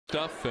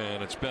stuff,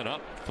 and it's been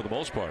up for the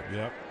most part.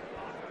 Yep.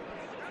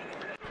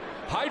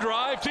 High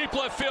drive, deep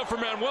left field for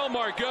Manuel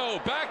Margot.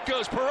 Back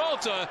goes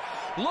Peralta,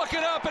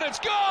 looking up, and it's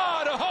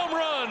gone! A home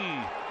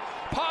run!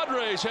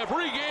 Padres have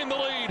regained the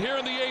lead here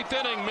in the 8th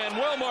inning.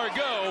 Manuel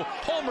Margot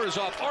homers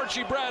off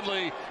Archie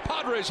Bradley.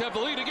 Padres have the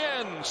lead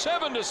again,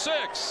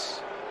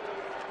 7-6.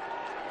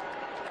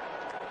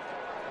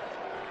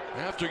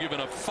 After giving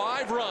up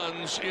 5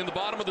 runs in the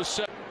bottom of the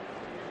 7th.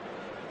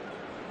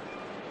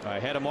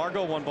 Ahead of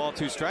Margot, 1 ball,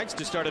 2 strikes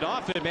to start it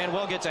off. And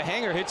Manuel gets a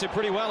hanger, hits it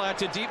pretty well out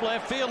to deep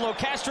left field.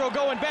 Locastro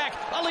going back,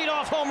 a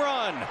leadoff home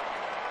run.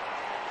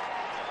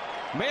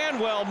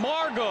 Manuel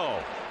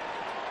Margot,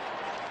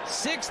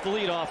 6th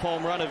leadoff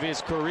home run of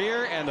his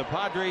career, and the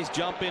Padres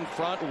jump in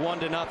front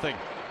 1-0.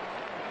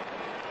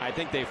 I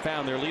think they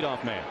found their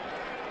leadoff man.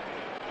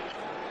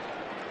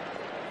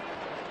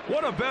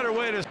 What a better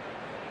way to.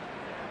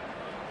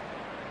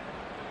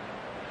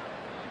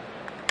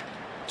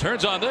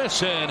 Turns on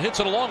this and hits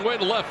it a long way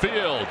to left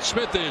field.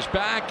 Smith is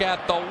back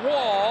at the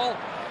wall,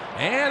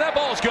 and that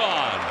ball's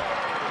gone.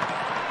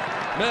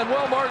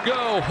 Manuel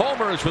Margot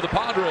homers for the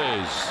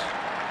Padres.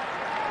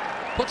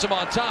 Puts him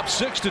on top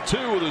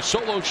 6-2 with a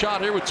solo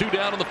shot here with 2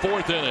 down in the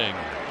 4th inning.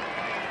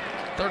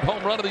 3rd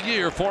home run of the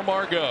year for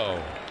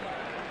Margot.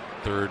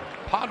 3rd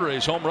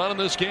Padres home run in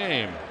this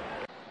game.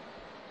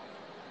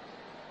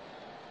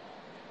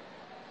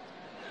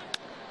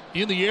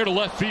 In the air to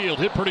left field,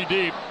 hit pretty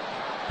deep.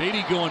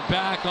 Beatty going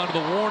back onto the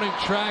warning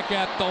track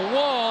at the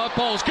wall. That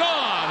ball's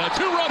gone. A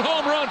 2-run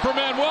home run for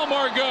Manuel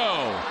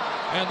Margot.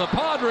 And the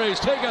Padres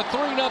take a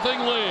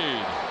 3-0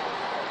 lead.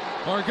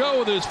 Margot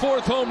with his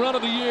 4th home run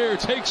of the year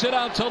takes it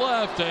out to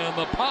left, and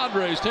the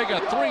Padres take a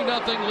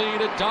 3-0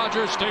 lead at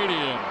Dodger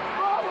Stadium.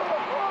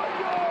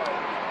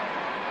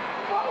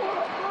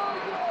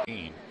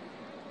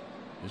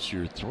 This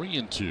year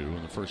 3-2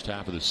 in the first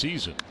half of the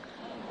season.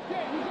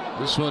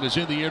 This one is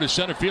in the air to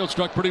center field,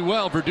 struck pretty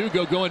well.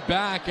 Verdugo going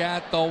back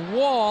at the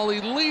wall. He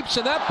leaps,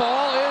 and that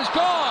ball is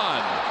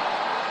gone.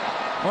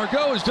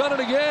 Margot has done it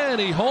again.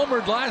 He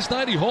homered last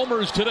night. He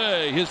homers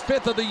today. His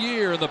 5th of the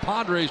year, and the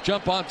Padres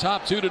jump on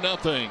top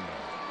 2-0.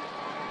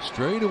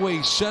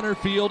 Straightaway center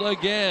field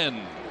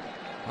again.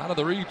 Out of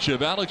the reach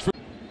of Alex.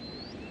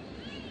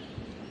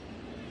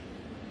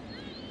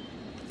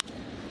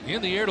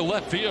 In the air to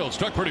left field,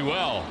 struck pretty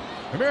well.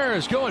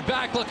 Ramirez going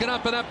back, looking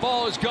up, and that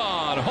ball is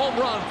gone. Home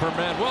run for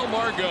Manuel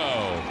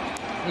Margot.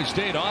 He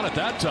stayed on at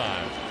that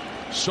time.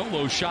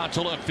 Solo shot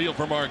to left field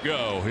for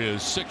Margot,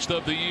 his 6th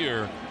of the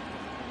year.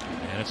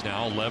 And it's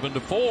now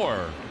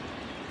 11-4.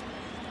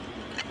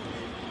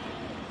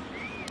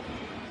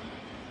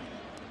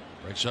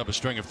 Breaks up a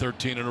string of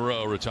 13 in a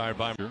row, retired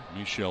by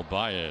Michel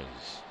Baez.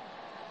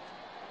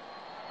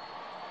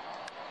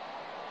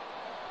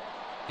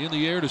 In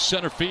the air to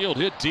center field,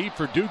 hit deep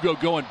for Verdugo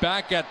going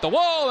back at the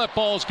wall. That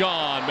ball's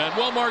gone.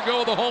 Manuel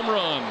Margot the home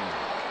run.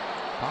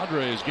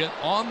 Padres get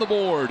on the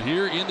board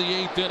here in the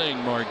 8th inning.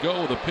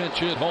 Margot the pinch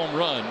hit home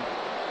run,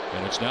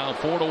 and it's now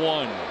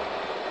 4-1.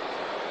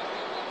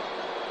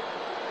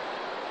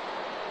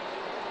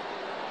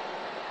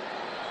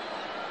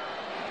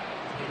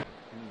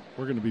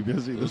 We're going to be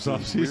busy this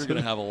offseason. We're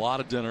going to have a lot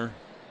of dinner,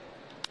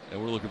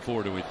 and we're looking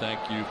forward to it. We thank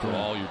you for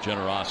all your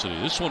generosity.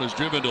 This one is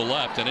driven to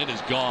left, and it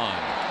is gone.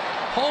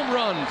 Home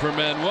run for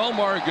Manuel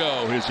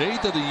Margot, his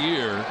 8th of the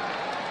year.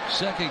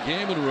 2nd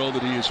game in a row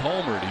that he has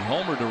homered. He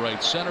homered to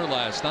right center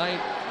last night.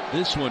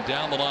 This one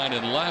down the line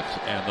and left,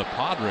 and the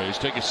Padres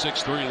take a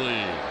 6-3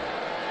 lead.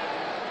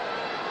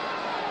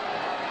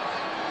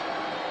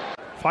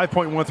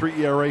 5.13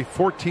 ERA,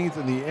 14th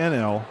in the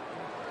NL,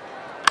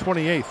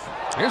 28th.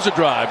 Here's a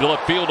drive to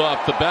left field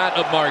off the bat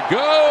of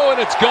Margot, and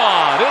it's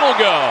gone. It'll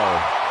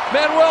go.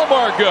 Manuel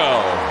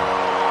Margot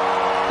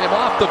came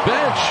off the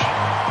bench.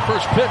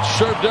 First pitch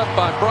served up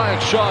by Brian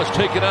Shaw is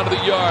taken out of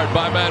the yard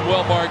by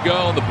Manuel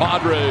Margot, and the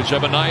Padres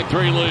have a 9-3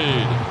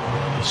 lead.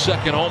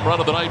 2nd home run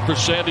of the night for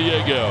San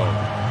Diego.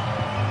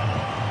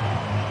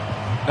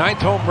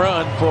 9th home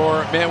run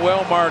for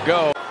Manuel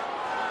Margot.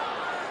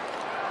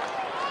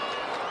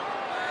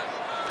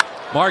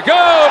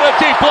 Margot to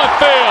deep left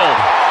field.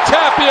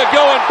 Tapia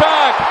going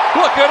back,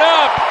 looking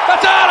up.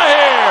 That's out of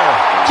here.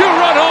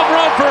 2-run home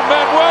run for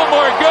Manuel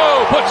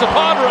Margot. Puts the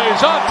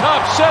Padres on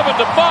top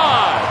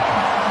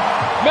 7-5.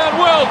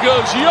 Manuel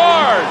goes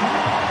yard.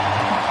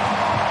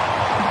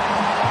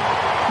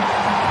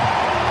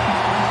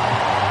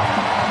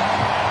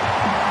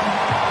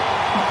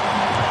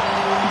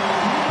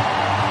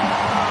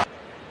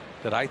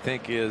 That I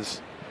think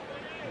is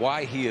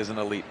why he is an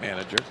elite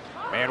manager.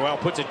 Manuel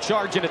puts a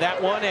charge into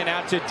that one and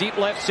out to deep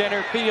left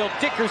center field.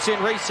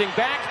 Dickerson racing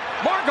back.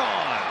 Margot.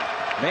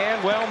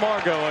 Manuel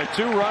Margot, a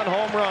 2-run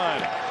home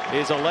run.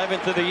 His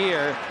 11th of the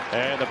year.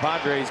 And the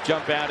Padres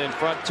jump out in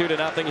front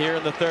 2-0 here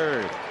in the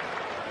 3rd.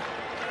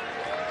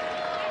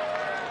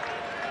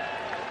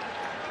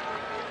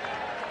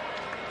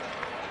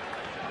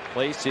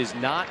 Place is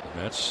not.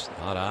 Mets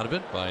not out of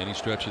it by any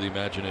stretch of the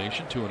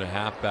imagination.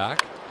 2.5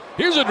 back.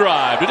 Here's a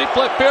drive to deep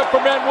left field for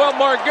Manuel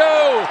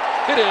Margot.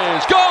 It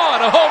is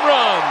gone. A home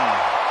run.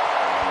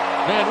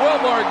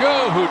 Manuel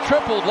Margot, who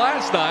tripled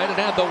last night and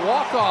had the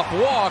walk-off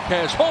walk,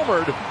 has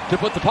homered to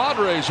put the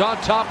Padres on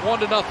top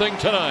 1-0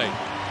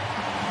 tonight.